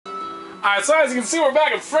Alright, so as you can see, we're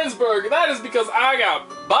back in Frensberge. That is because I got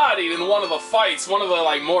bodied in one of the fights, one of the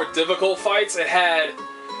like more difficult fights. It had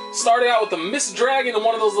started out with a mist dragon and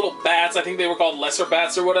one of those little bats. I think they were called lesser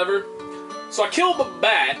bats or whatever. So I killed the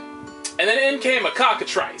bat, and then in came a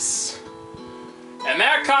cockatrice. And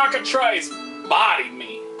that cockatrice bodied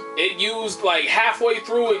me. It used, like, halfway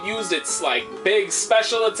through, it used its, like, big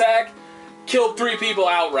special attack, killed 3 people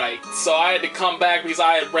outright. So I had to come back because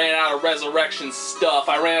I had ran out of resurrection stuff.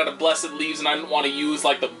 I ran out of blessed leaves and I didn't want to use,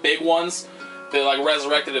 like, the big ones that, like,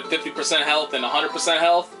 resurrected at 50% health and 100%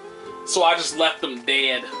 health. So I just left them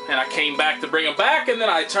dead, and I came back to bring them back, and then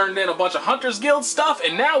I turned in a bunch of Hunters Guild stuff,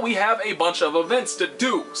 and now we have a bunch of events to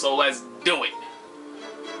do, so let's do it.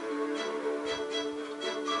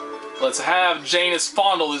 Let's have Janus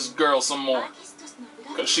fondle this girl some more,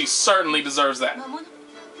 because she certainly deserves that.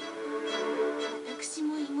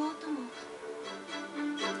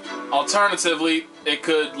 Alternatively, it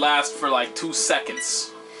could last for like 2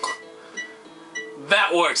 seconds.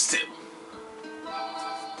 That works too.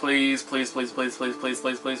 Please, please, please, please, please, please,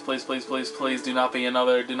 please, please, please, please, please, please, do not be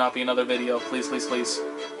another video. Please, please, please.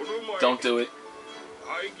 Don't do it.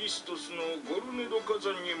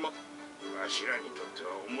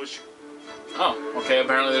 Oh, okay,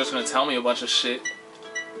 apparently they're just gonna tell me a bunch of shit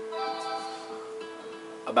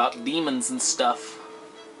about demons and stuff.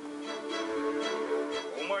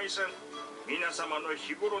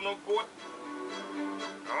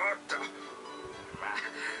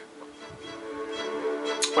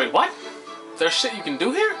 Wait, what? There's shit you can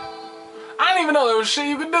do here? I didn't even know there was shit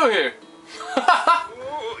you could do here.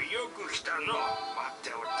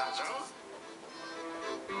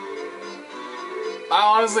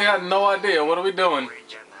 I honestly had no idea. What are we doing?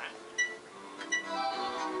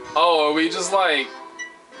 Oh, are we just like...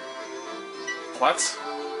 What?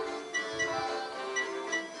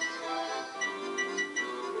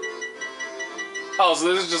 Oh,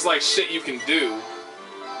 so this is just like shit you can do.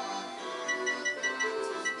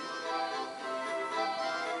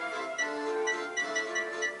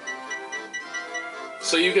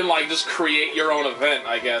 So you can like just create your own event,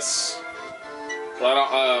 I guess. But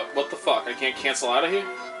I don't, what the fuck? I can't cancel out of here?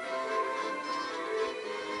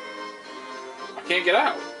 I can't get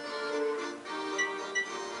out.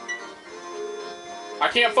 I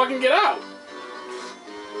can't fucking get out.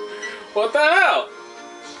 What the hell?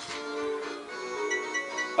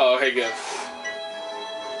 Oh, hey, good.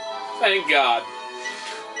 Thank God.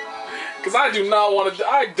 Because I do not want to...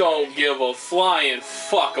 I don't give a flying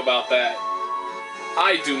fuck about that.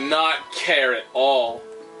 I do not care at all.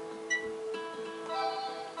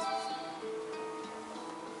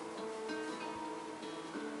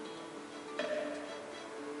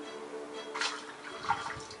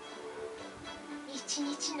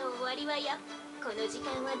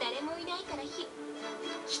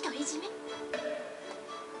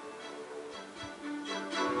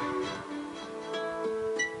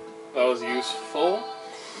 That was useful.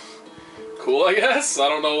 Cool, I guess. I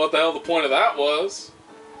don't know what the hell the point of that was.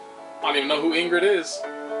 I don't even know who Ingrid is.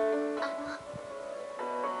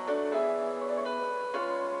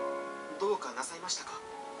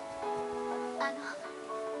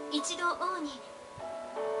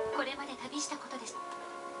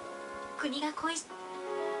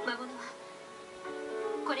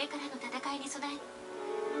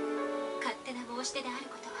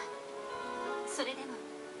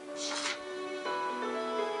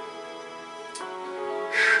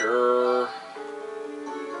 Sure.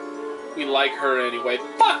 We like her anyway.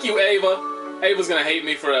 Fuck you, Ava! Ava's gonna hate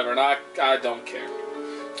me forever, and I don't care.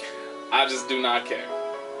 I just do not care.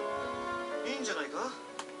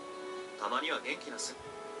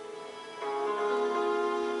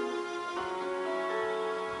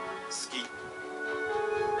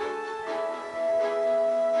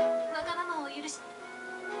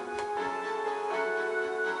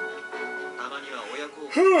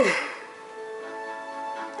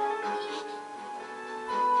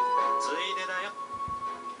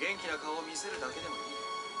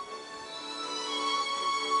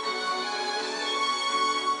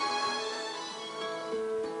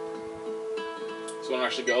 So we don't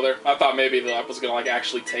actually go there. I thought maybe the app was gonna like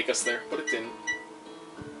actually take us there, but it didn't.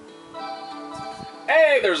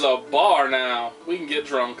 Hey, there's a bar now. We can get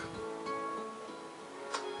drunk.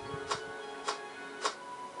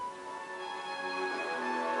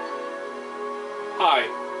 Hi.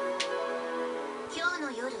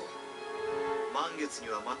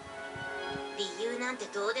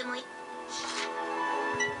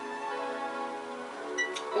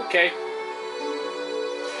 Okay.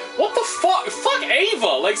 What the fuck? Fuck Ava!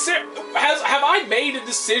 Like, have I made a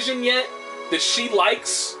decision yet that she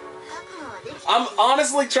likes? I'm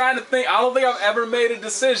honestly trying to think. I don't think I've ever made a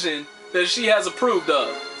decision that she has approved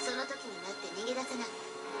of.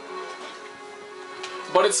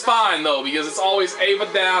 But it's fine though, because it's always Ava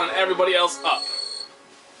down and everybody else up.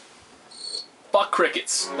 Fuck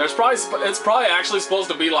crickets. It's probably actually supposed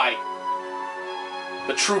to be like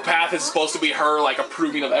the true path is supposed to be her like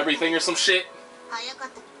approving of everything or some shit.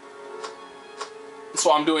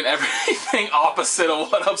 So I'm doing everything opposite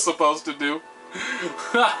of what I'm supposed to do.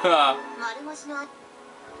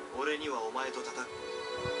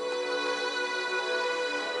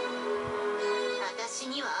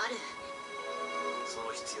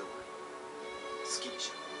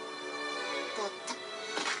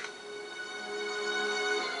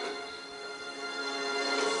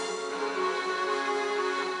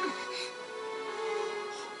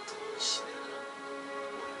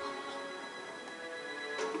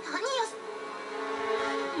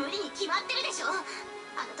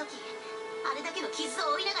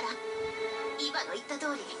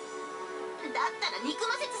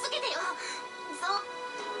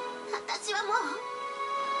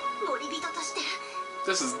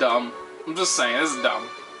 This is dumb. I'm just saying, this is dumb.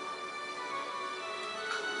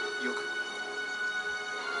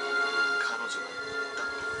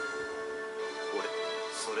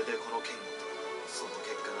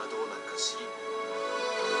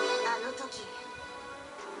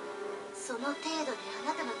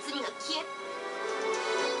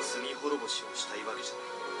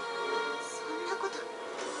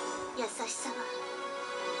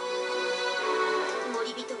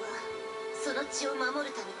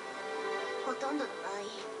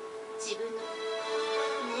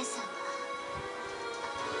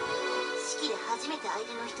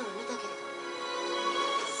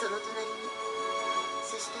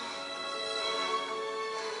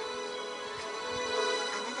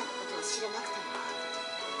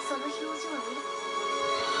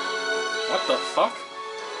 What the fuck?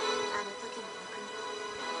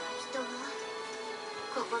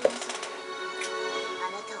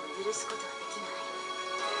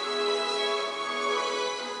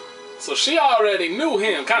 So she already knew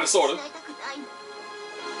him, kind of, sort of.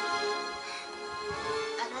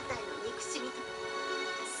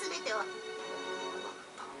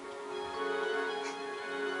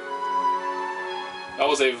 That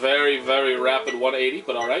was a very, very rapid 180,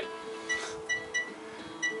 but alright.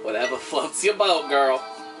 Whatever floats your boat, girl.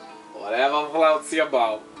 Whatever floats your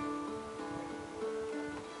boat.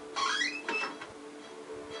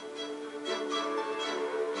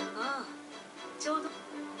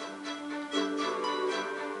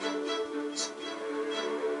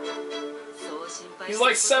 He's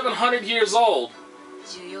like 700 years old.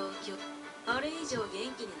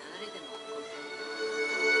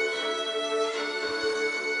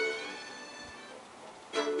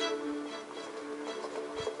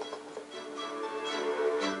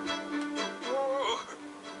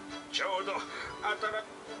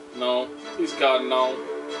 No, please God, no.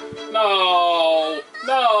 No!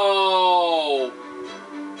 No!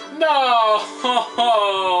 No!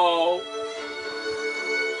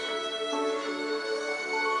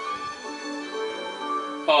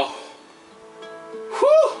 Oh.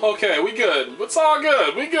 Whew! Okay, we good. It's all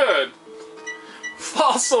good. We good.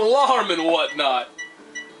 False alarm and whatnot.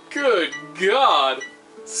 Good God.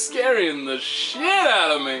 Scaring the shit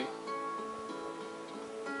out of me.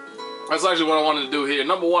 That's actually what I wanted to do here.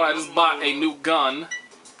 Number one, I just bought a new gun.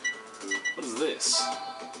 What is this?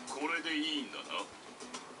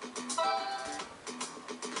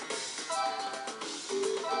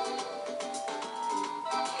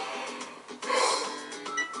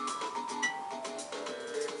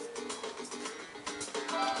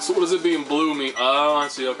 So what does it being blue mean? Oh, I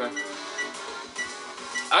see, okay.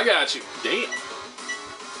 I got you. Damn.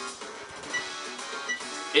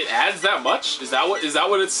 It adds that much? Is that what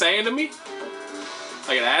it's saying to me?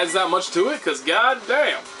 Like it adds that much to it? Cause god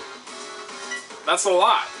damn. That's a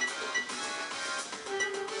lot.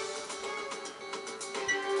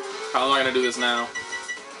 How am I gonna do this now?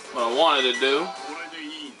 What I wanted to do.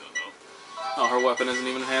 Oh, her weapon isn't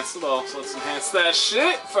even enhanced at all, so let's enhance that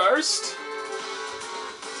shit first.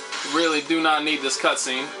 Really do not need this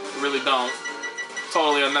cutscene. Really don't.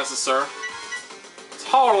 Totally unnecessary.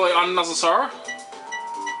 Totally unnecessary.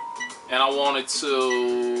 And I wanted to...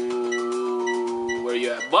 Where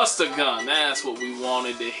you at? Bust a gun. That's what we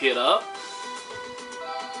wanted to hit up.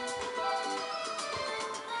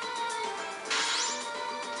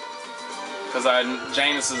 Because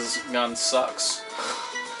Janus's gun sucks.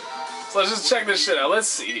 So let's just check this shit out. Let's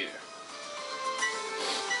see here.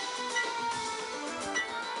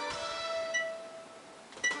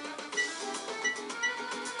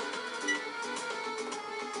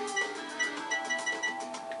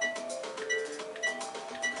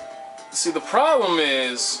 See, the problem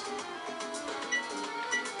is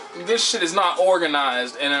this shit is not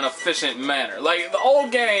organized in an efficient manner. Like, the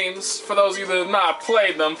old games, for those of you that have not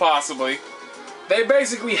played them, possibly, they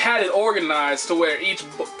basically had it organized to where each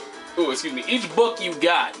book you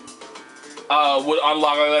got would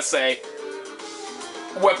unlock, like, let's say,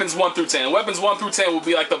 weapons 1 through 10. Weapons 1 through 10 would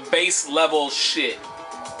be like the base level shit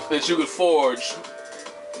that you could forge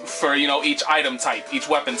for, you know, each item type, each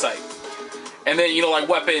weapon type. And then, you know, like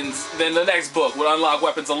weapons, then the next book would unlock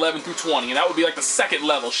weapons 11 through 20, and that would be like the second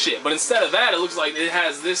level shit. But instead of that, it looks like it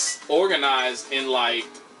has this organized in like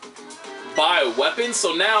by weapons.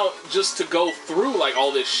 So now, just to go through like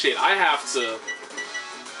all this shit, I have to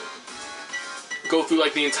go through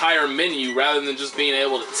like the entire menu rather than just being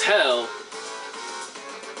able to tell,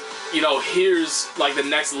 you know, here's like the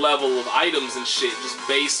next level of items and shit just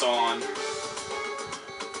based on,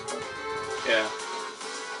 yeah.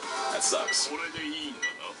 That sucks.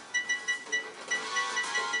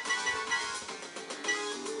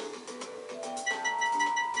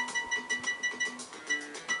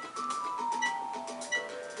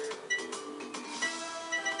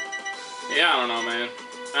 Yeah, I don't know, man.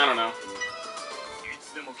 I don't know.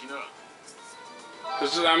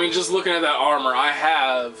 I mean, just looking at that armor, I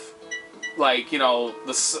have, like, you know,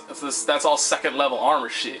 that's all second level armor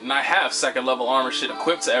shit. And I have second level armor shit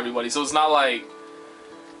equipped to everybody. So it's not like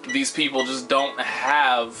these people just don't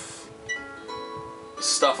have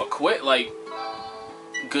stuff equipped, like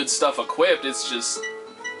good stuff equipped. It's just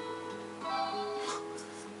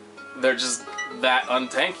they're just that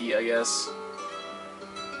untanky, I guess.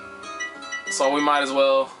 So we may as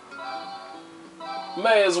well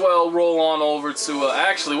roll on over to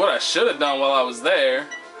actually what I should have done while I was there.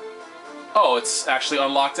 Oh, it's actually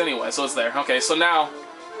unlocked anyway, so it's there. Okay, so now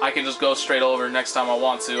I can just go straight over next time I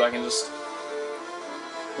want to. I can just,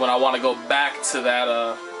 when I want to go back to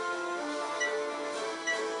that,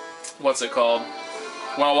 what's it called?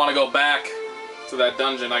 When I want to go back to that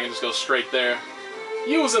dungeon, I can just go straight there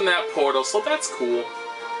using that portal, so that's cool.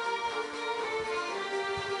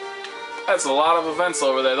 That's a lot of events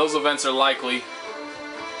over there. Those events are likely,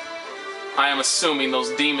 I am assuming, those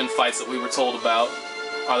demon fights that we were told about.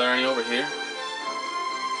 Are there any over here?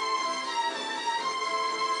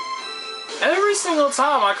 Every single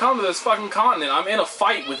time I come to this fucking continent, I'm in a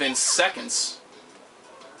fight within seconds.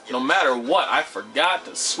 No matter what, I forgot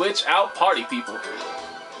to switch out party people.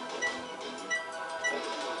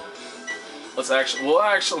 I'm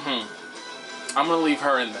gonna leave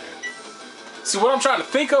her in there. See, what I'm trying to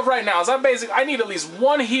think of right now is I need at least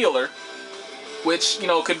one healer, which, you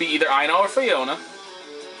know, could be either Aina or Fiona.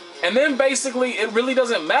 And then basically it really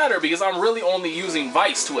doesn't matter because I'm really only using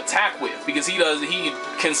Vice to attack with, because he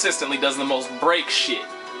consistently does the most break shit.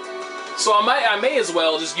 So I may as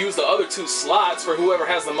well just use the other 2 slots for whoever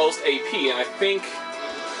has the most AP. And I think,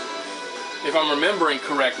 if I'm remembering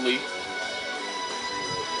correctly,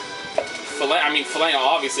 Felena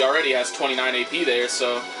obviously already has 29 AP there,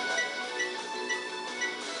 so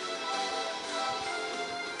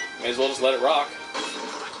may as well just let it rock.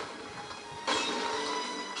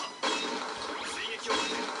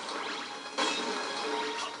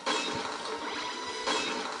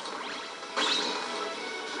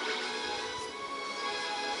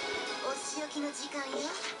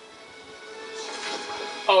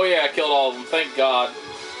 Oh yeah, I killed all of them. Thank God.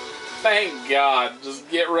 Thank God. Just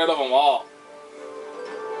get rid of them all.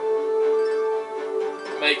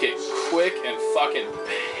 Make it quick and fucking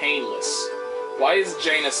painless. Why is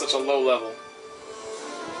Jaina such a low level?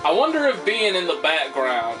 I wonder if being in the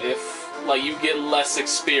background, if, like, you get less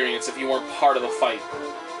experience if you weren't part of the fight.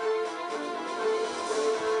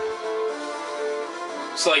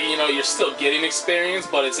 So, like, you know, you're still getting experience,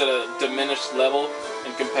 but it's at a diminished level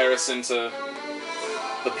in comparison to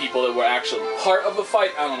the people that were actually part of the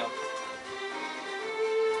fight. I don't know.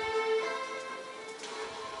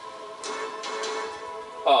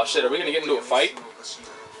 Oh shit, are we gonna get into a fight?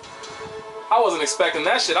 I wasn't expecting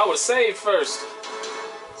that shit. I would have saved first.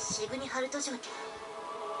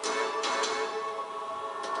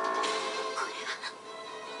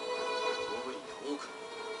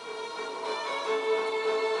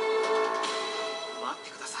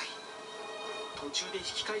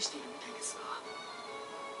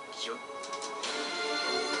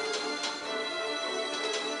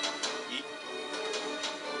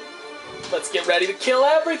 Let's get ready to kill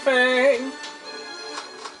everything!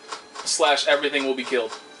 Slash everything will be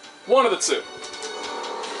killed. One of the 2.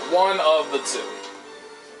 One of the 2.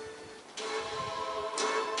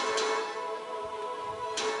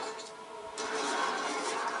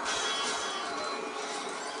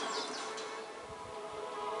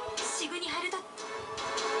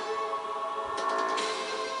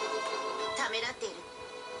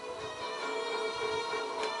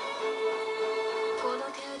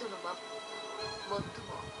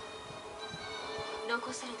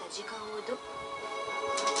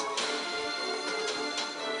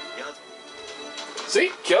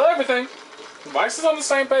 See? Kill everything. Vice is on the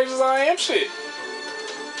same page as I am. Shit.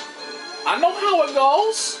 I know how it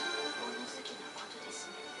goes.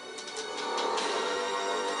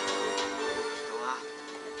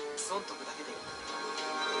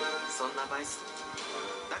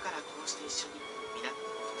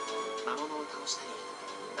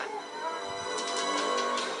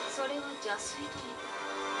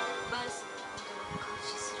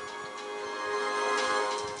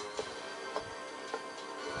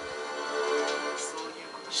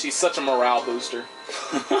 She's such a morale booster.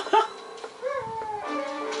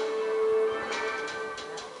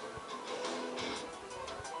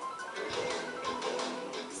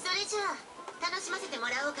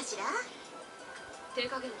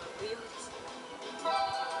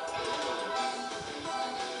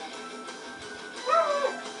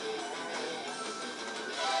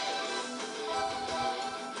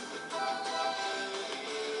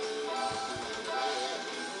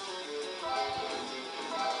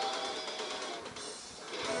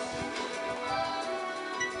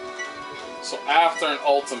 So after an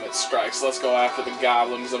ultimate strikes, let's go after the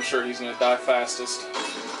goblin, because I'm sure he's going to die fastest.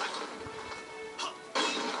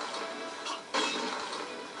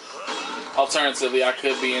 Alternatively, I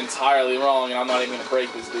could be entirely wrong and I'm not even going to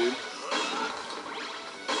break this dude.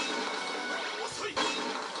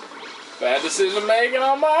 Bad decision making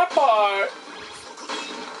on my part.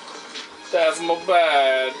 That's my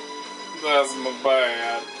bad. That's my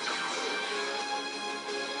bad.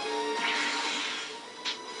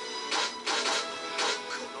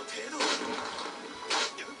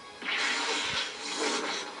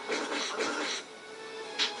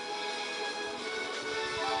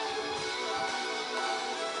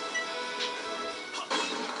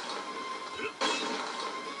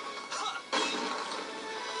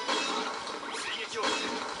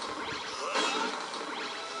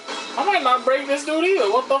 I might not break this dude either.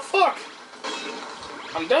 What the fuck?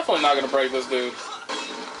 I'm definitely not gonna break this dude.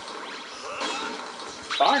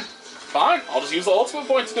 Fine. Fine. I'll just use the ultimate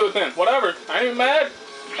point to do it then. Whatever. I ain't even mad.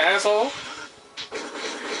 Asshole.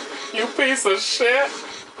 You piece of shit.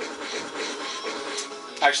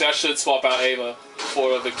 Actually, I should swap out Ava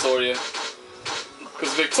for Victoria.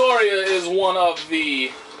 Because Victoria is one of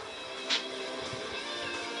the...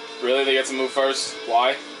 Really? They get to move first?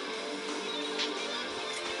 Why?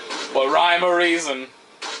 What rhyme or reason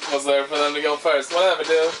was there for them to go first? Whatever,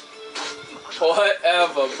 dude.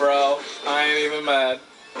 Whatever, bro. I ain't even mad.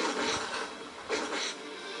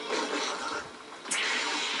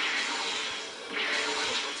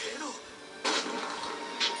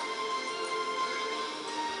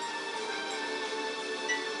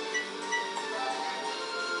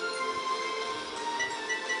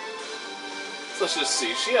 So let's just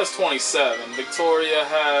see. She has 27. Victoria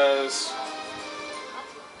has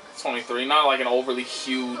 23. Not like an overly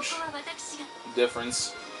huge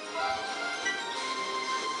difference.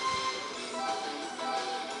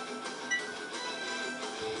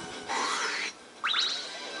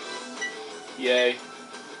 Yay.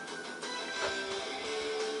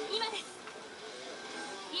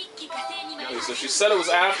 Okay, so she said it was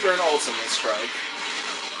after an ultimate strike.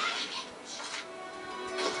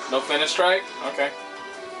 No finish strike? Okay.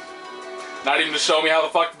 Not even to show me how the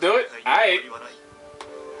fuck to do it? Aight.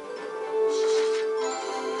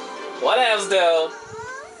 Whatevs, dude.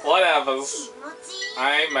 Whatevs.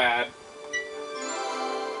 I ain't mad.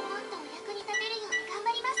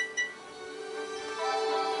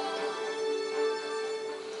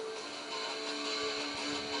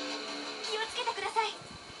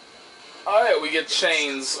 Alright, we get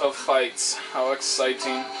chains of fights. How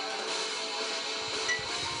exciting.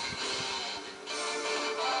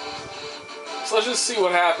 So let's just see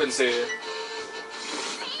what happens here.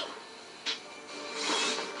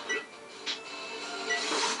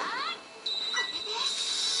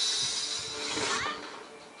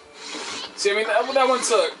 See, I mean, that one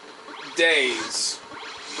took days.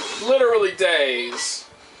 Literally days.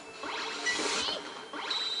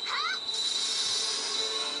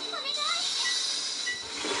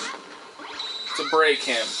 To break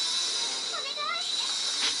him.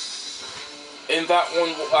 And that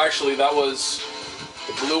one, actually, that was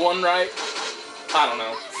the blue one, right? I don't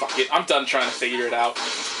know. Fuck it. I'm done trying to figure it out.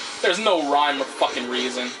 There's no rhyme or fucking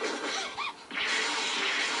reason.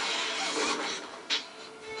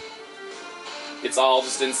 It's all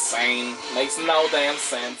just insane. Makes no damn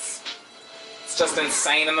sense. It's just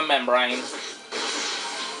insane in the membrane.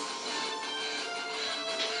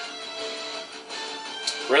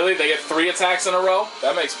 Really? They get 3 attacks in a row?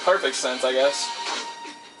 That makes perfect sense, I guess.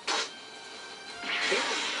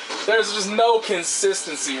 There's just no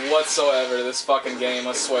consistency whatsoever to this fucking game,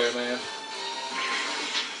 I swear, man.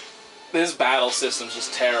 This battle system's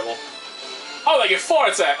just terrible. Oh, they get 4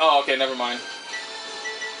 attack! Oh, okay, never mind.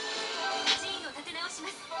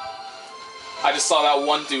 I just saw that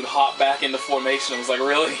one dude hop back into formation and was like,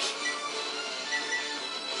 really?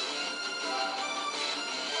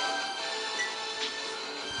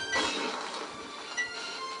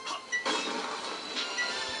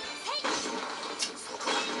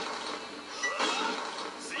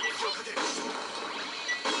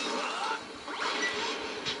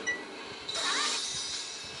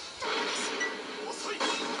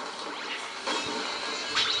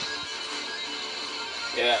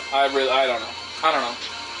 Yeah, I don't know. I don't know.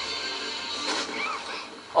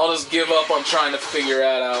 I'll just give up on trying to figure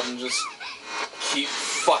that out and just keep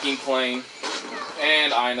fucking playing.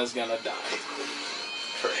 And Aina's gonna die.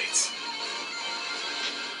 Great.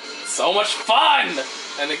 So much fun!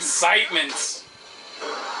 And excitement!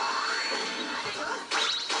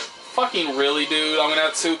 Fucking really, dude? I'm gonna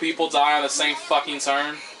have 2 people die on the same fucking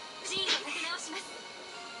turn?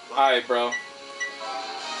 Alright, bro.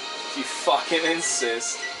 If you fucking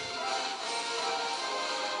insist.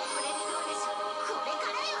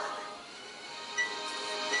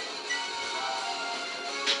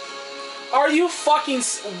 Are you fucking...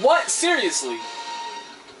 What? Seriously?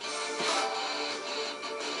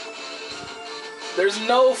 There's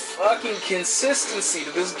no fucking consistency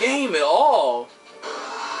to this game at all.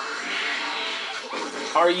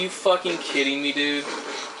 Are you fucking kidding me, dude?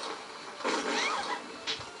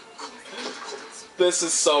 This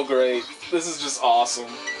is so great. This is just awesome.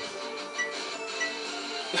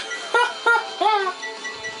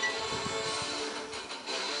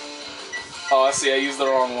 Oh, I see. I used the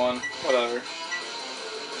wrong one. Whatever.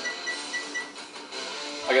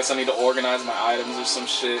 I guess I need to organize my items or some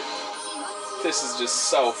shit. This is just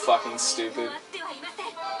so fucking stupid.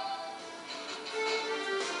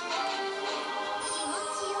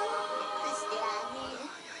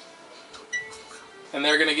 And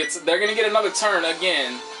they're gonna get another turn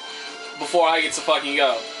again before I get to fucking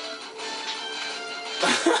go.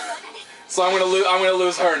 So I'm gonna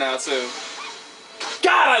lose her now too.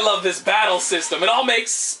 God, I love this battle system. It all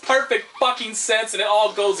makes perfect fucking sense and it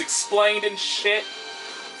all goes explained and shit.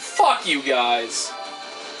 Fuck you guys.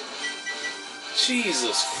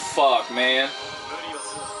 Jesus fuck, man.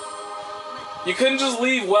 You couldn't just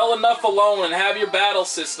leave well enough alone and have your battle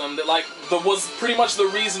system that, like, was pretty much the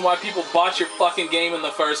reason why people bought your fucking game in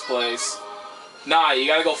the first place. Nah, you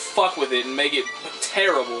gotta go fuck with it and make it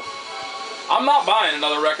terrible. I'm not buying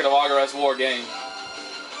another Record of Agarest War game.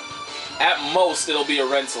 At most, it'll be a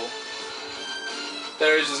rental.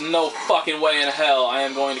 There is just no fucking way in hell I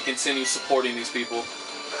am going to continue supporting these people.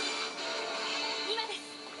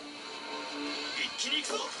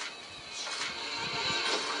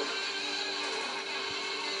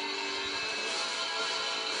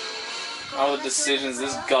 All the decisions,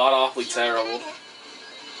 this is god-awfully terrible.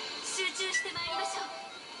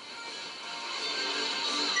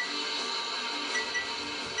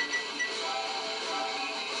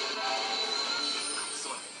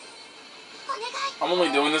 I'm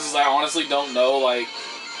only doing this because I honestly don't know, like...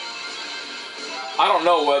 I don't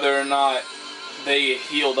know whether or not they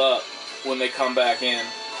healed up when they come back in.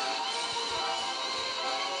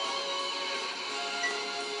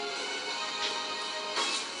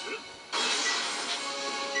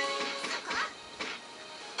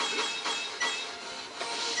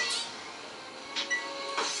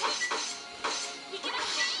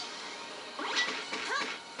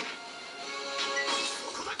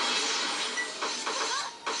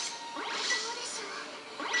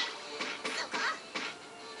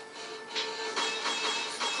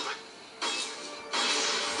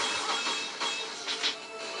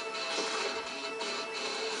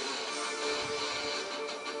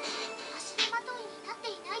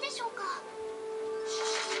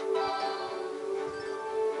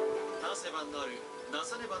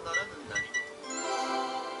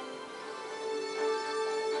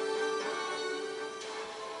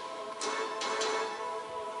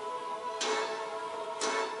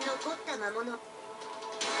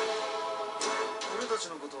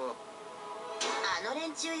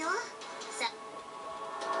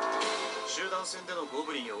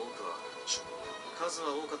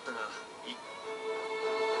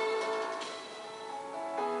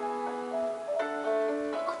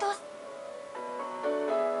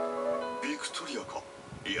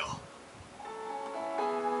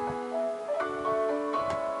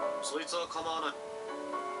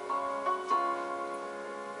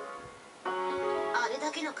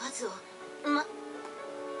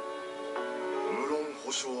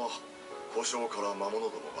 保証は保証から魔物ども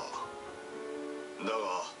が。だ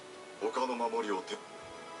が他の守りをて。や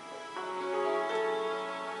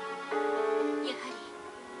は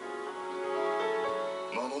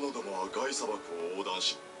り魔物どもは外砂漠を横断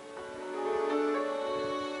し。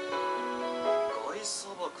外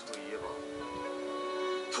砂漠といえば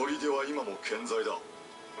砦は今も健在だ。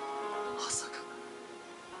まさか。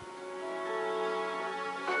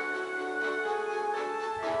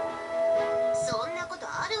そんなこと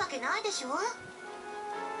あるわけないでしょ。確か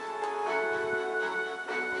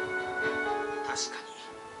に。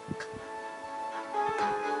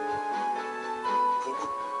ここ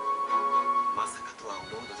まさかとは思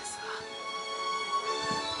うのですが、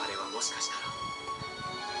あれはもしかしたら。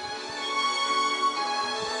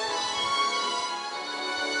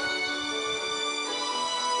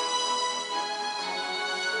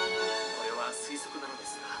これは推測なので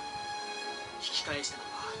すが、引き返したのは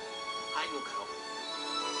背後から。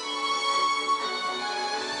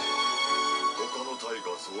他の隊が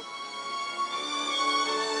増。あ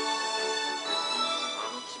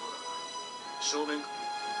の規模だ。正面。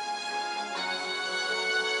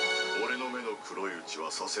俺の目の黒いうち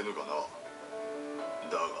はさせぬがな。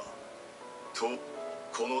だがと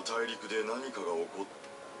この大陸で何かが起こっ。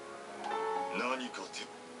何かて。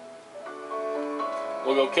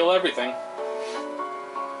We'll go kill everything.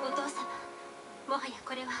 お父様、もはや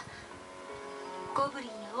これはゴブリン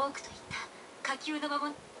やオークといった下級の魔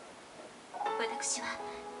物。私は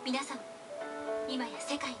皆様、今や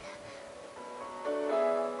世界が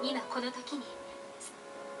今この時に。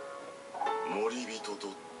森人と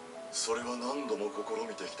それは何度も試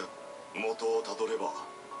みてきた。元をたどれば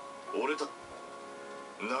俺た。だ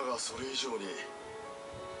がそれ以上に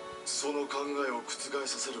その考えを覆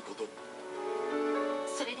させること。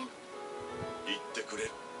それでも言ってくれ。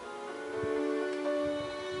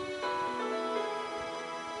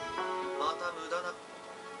また無駄な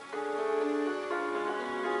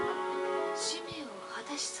使命を果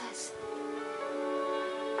たしさず。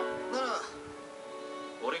なら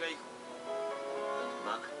俺が行く。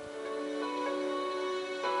まあ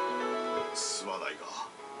すまないが。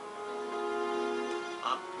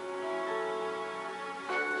あ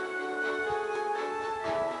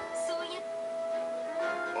そういえ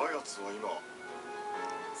ばあやつは今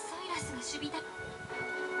サイラスが守備だ。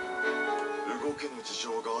動けぬ事情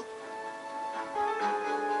があっ。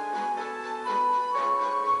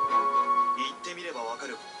言ってみればわか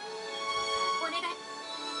る。お願い。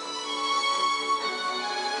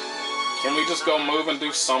 Can we just go move and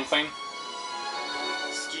do something? 好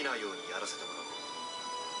きなようにやらせてもら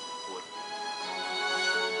おう。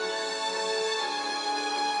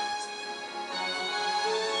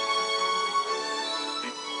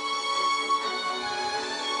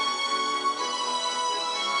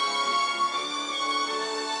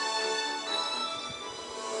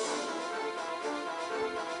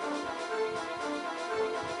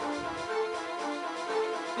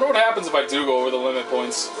I wonder what happens if I do go over the limit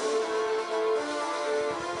points.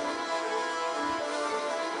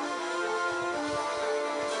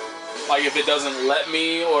 Like if it doesn't let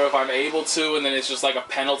me, or if I'm able to, and then it's just like a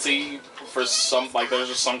penalty for some, like there's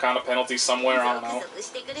just some kind of penalty somewhere, I don't know. ゾクゾク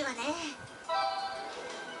してくるわね。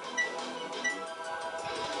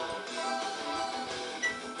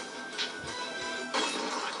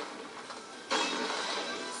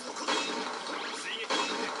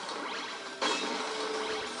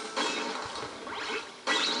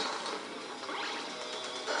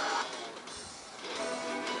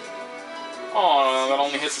Oh, that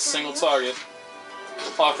only hits a single target.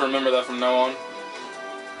 I'll have to remember that from now on.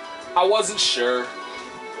 I wasn't sure.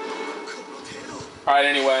 Alright,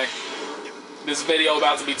 anyway. This video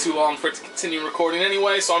about to be too long for it to continue recording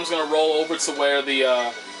anyway, so I'm just gonna roll over to where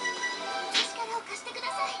the,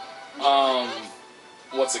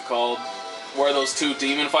 what's it called? Where those two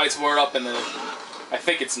demon fights were up in the, I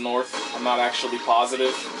think it's north. I'm not actually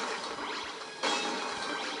positive.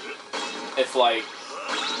 If, like,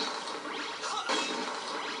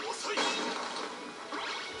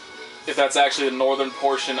 if that's actually the northern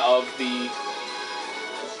portion of the...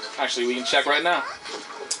 Actually, we can check right now.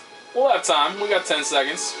 We'll have time. We got 10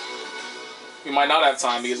 seconds. We might not have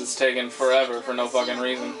time because it's taking forever for no fucking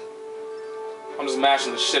reason. I'm just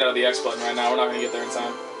mashing the shit out of the X button right now. We're not going to get there in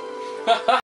time.